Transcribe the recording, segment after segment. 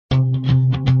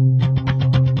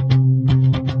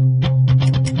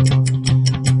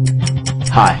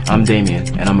Hi, I'm Damien,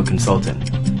 and I'm a consultant.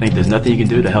 Think there's nothing you can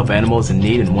do to help animals in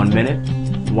need in 1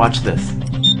 minute? Watch this.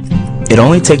 It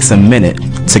only takes a minute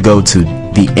to go to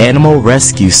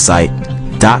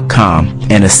theanimalrescuesite.com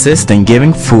and assist in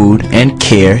giving food and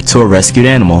care to a rescued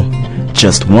animal.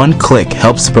 Just one click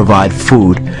helps provide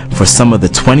food for some of the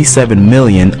 27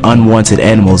 million unwanted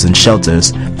animals in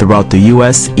shelters throughout the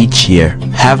U.S. each year.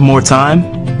 Have more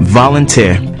time?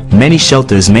 Volunteer. Many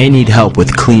shelters may need help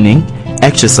with cleaning,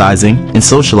 exercising, and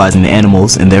socializing the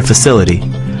animals in their facility.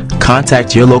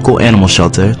 Contact your local animal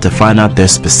shelter to find out their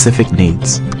specific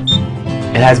needs.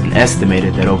 It has been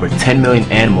estimated that over 10 million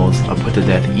animals are put to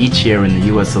death each year in the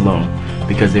U.S. alone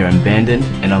because they are abandoned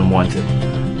and unwanted.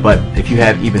 But if you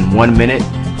have even 1 minute,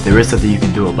 there is something you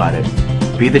can do about it.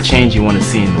 Be the change you want to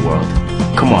see in the world.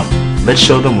 Come on, let's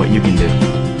show them what you can do.